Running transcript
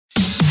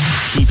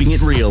Keeping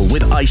It Real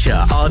with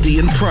Aishah, RD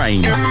and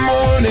Prane. Good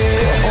morning.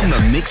 On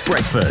the Mixed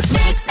Breakfast.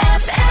 Mix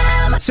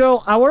FM.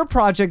 So our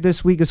project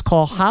this week is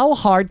called How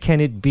Hard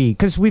Can It Be?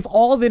 Because we've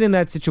all been in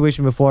that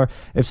situation before.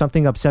 If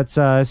something upsets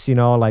us,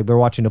 like we're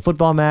watching a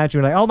football match,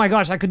 we're like, oh my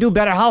gosh, I could do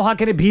better. How hard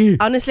can it be?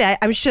 Honestly,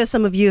 I'm sure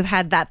some of you have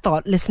had that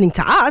thought listening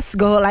to us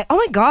go like, oh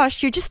my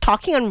gosh, you're just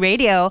talking on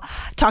radio,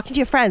 talking to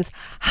your friends.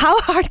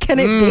 How hard can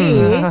it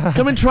be?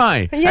 Come and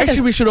try. Yes.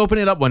 Actually, we should open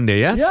it up one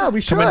day, yes? Yeah,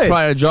 we Come and should.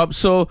 try a job.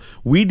 So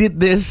we did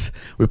this.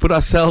 We put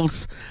our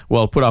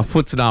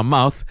foots in our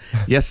mouth.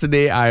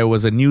 Yesterday, I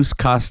was a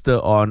newscaster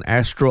on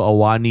Astro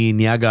Awani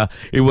Niaga.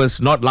 It was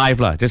not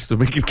live, just to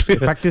make it clear.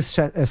 Practice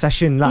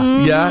session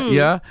lah.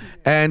 Yeah.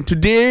 And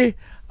today,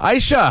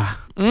 Aishah,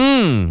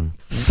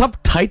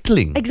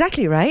 subtitling.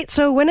 Exactly, right?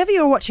 So whenever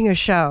you're watching a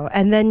show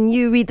and then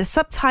you read the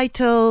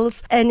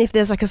subtitles, and if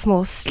there's like a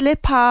small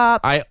slip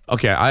up. I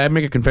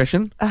make a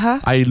confession.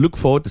 I look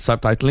forward to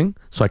subtitling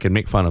so I can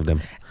make fun of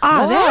them.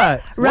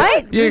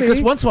 Right? Yeah,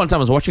 because once upon a time I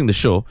was watching the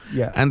show,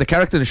 and the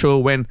character in the show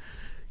went,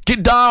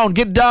 get down,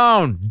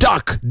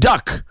 duck.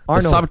 The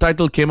Arnold.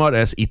 subtitle came out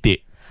as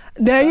ite.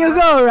 There you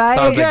go, right?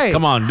 So I was like,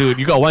 come on, dude,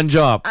 you got one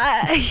job.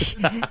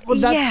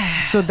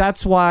 So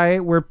that's why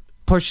we're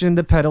pushing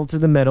the pedal to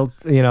the metal,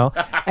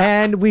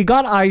 And we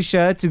got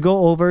Aishah to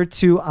go over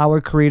to our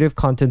creative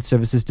content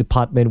services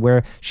department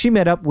where she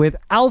met up with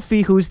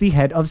Alfie, who's the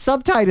head of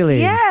subtitling.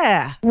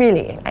 Yeah.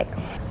 Really,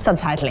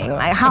 subtitling,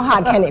 how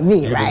hard can it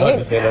be, right?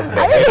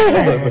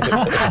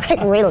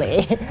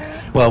 Really?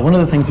 Well, one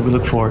of the things that we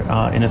look for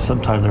in a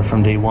subtitler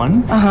from day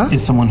one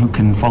is someone who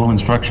can follow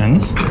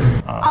instructions.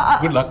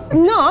 Good luck.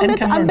 No, and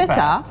can I'm learn better.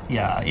 fast.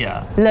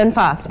 Yeah. Learn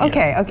fast.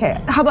 Okay.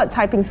 How about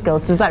typing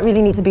skills? Does that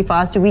really need to be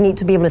fast? Do we need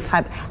to be able to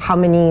type how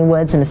many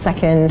words in a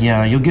second?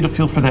 Yeah, you'll get a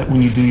feel for that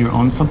when you do your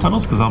own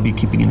subtitles because I'll be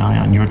keeping an eye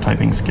on your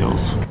typing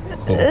skills.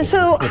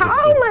 So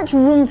how much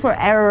room for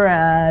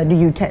error do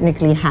you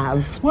technically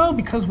have? Well,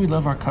 because we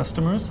love our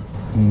customers,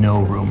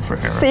 no room for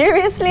error.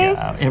 Seriously?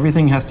 Yeah,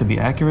 everything has to be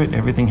accurate.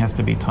 Everything has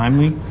to be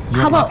timely.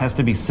 It has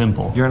to be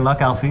simple. You're in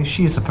luck, Alfie.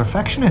 She's a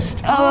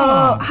perfectionist.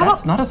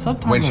 That's not a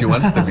subtitler. When she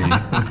wants to be.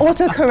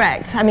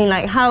 Autocorrect. I mean,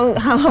 how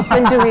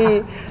often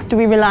do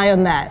we rely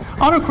on that?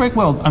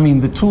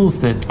 Autocorrect, the tools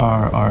that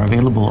are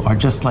available are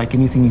just like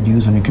anything you'd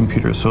use on your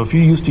computer. So if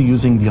you're used to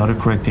using the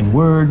autocorrect in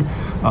Word,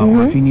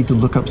 or if you need to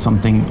look up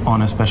something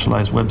on a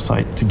specialized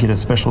website to get a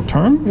special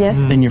term,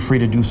 then you're free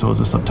to do so as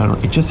a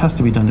subtitler. It just has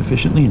to be done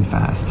efficiently and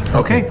fast.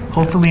 Okay,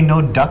 hopefully no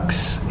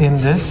ducks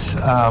in this.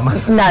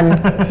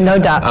 None. No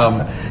ducks.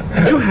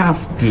 Did you have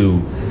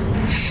to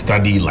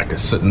study like a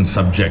certain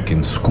subject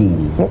in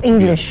school?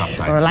 English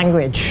or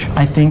language?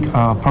 I think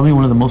probably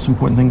one of the most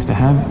important things to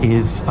have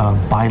is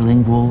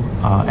bilingual,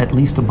 at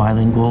least a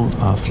bilingual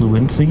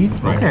fluency.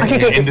 Right.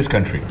 Okay. In this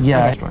country.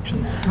 Yeah.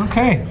 Instructions.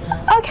 Okay.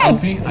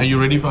 Alfie, are you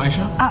ready for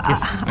Aishah?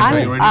 Yes. Aishah, are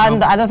you ready?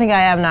 I don't think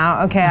I am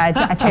now. Okay, I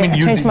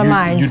changed my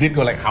mind. You did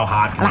go like, how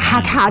hard can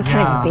How hard can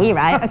it be,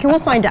 right? Okay, we'll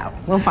find out.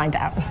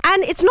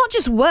 And it's not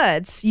just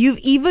words. You've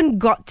even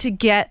got to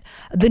get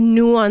the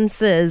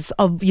nuances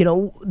of,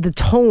 the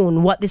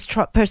tone, what this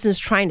person's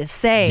trying to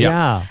say.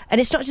 Yeah. And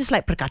it's not just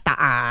like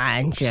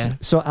perkataan je.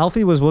 So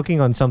Alfie was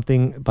working on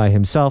something by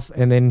himself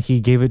and then he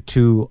gave it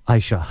to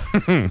Aishah.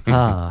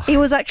 It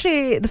was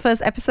actually the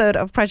first episode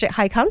of Project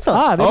High Council.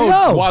 There you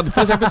go. Wow, the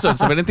first episode.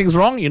 So if anything's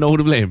wrong, you know who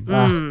to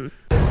blame.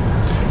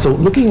 So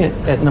looking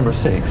at number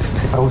 6,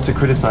 if I was to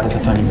criticize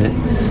a tiny bit,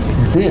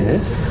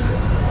 this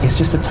is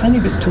just a tiny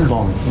bit too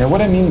long. Now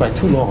what I mean by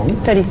too long,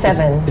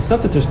 37. It's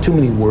not that there's too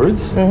many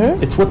words,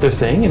 it's what they're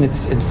saying, and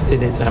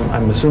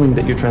I'm assuming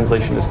that your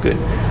translation is good.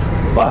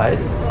 But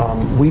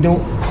we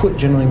don't put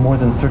generally more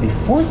than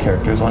 34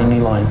 characters on any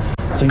line.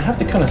 So you have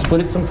to kind of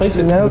split it someplace.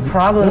 No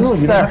problem, No,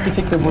 you sir. don't have to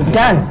take the words.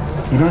 Done.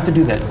 You don't have to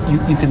do that.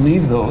 You can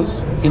leave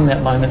those in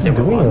that line that they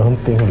were on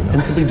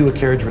and simply do a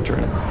carriage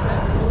return.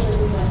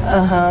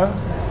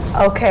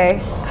 Okay,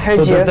 heard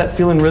So you. does that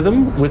feel in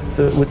rhythm with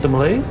the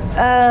Malay?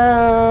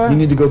 You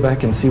need to go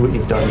back and see what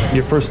you've done.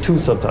 Your first 2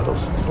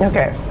 subtitles.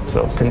 Okay,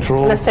 So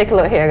control. let's take a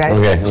look here, guys.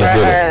 Okay,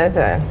 let's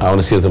do it. I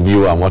want to see as a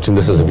viewer. I'm watching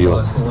this as a viewer.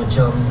 Rasa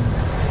macam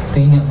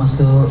teringat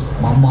masa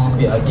mama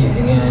ambil adik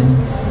dengan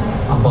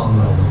abang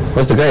tu.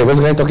 Where's the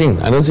guy talking?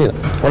 I don't see it.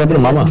 What happened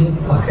to Mama?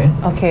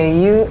 Okay,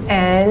 you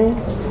and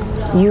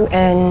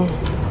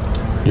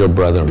Your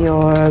brother.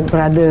 your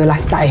brother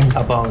last time.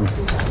 Abang.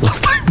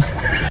 Last time.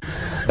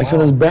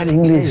 Actually, that's bad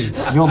English.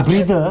 Your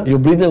breather. Your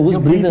breather. Who's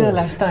breather?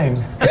 last time.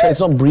 Actually,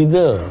 it's not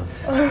breather.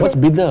 What's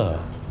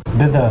breather?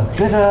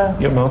 Breather.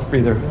 Your mouth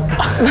breather.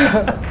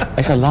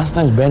 Actually, last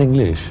time is bad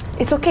English.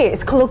 It's okay,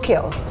 it's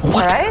colloquial.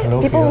 Alright?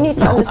 People need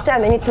to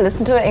understand, they need to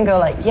listen to it and go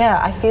like, yeah,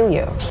 I feel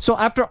you. So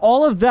after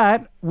all of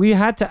that, we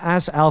had to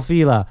ask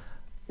Alfie,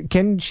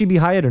 can she be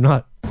hired or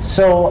not?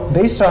 So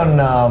based on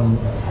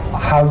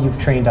how you've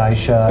trained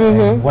Aishah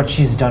and what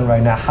she's done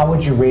right now, how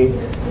would you rate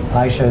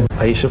Aishah?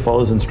 Aishah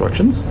follows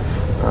instructions.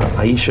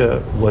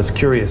 Aishah was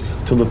curious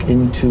to look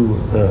into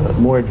the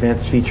more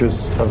advanced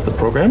features of the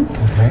program.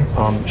 Okay.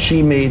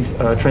 She made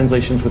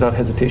translations without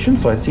hesitation,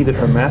 so I see that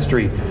her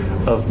mastery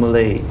of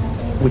Malay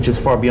which is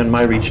far beyond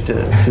my reach to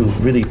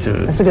really to.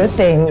 That's a good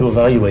thing. To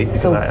evaluate,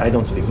 because So- I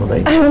don't speak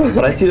Malay.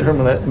 But I see that her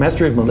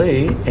mastery of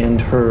Malay and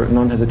her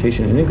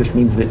non-hesitation in English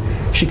means that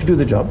she could do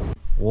the job.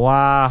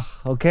 Wow.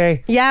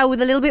 Okay. Yeah, with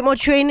a little bit more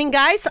training,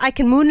 guys, I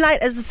can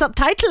moonlight as a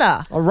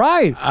subtitler. All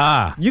right.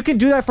 You can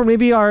do that for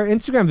maybe our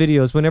Instagram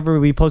videos whenever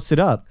we post it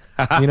up.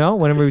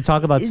 Whenever we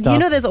talk about stuff. You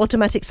know, there's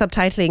automatic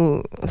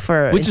subtitling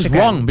for Which is Instagram.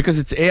 wrong because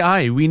it's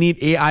AI. We need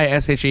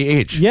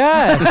AISHAH.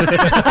 Yes.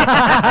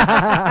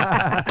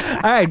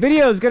 All right.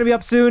 Video is going to be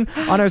up soon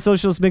on our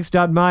socials,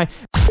 mix.my.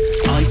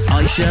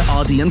 Aishah,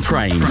 Ardy and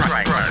Prane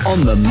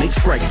on the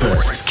Mixed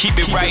Breakfast. Keep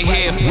it right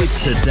here. With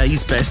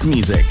today's best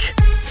music.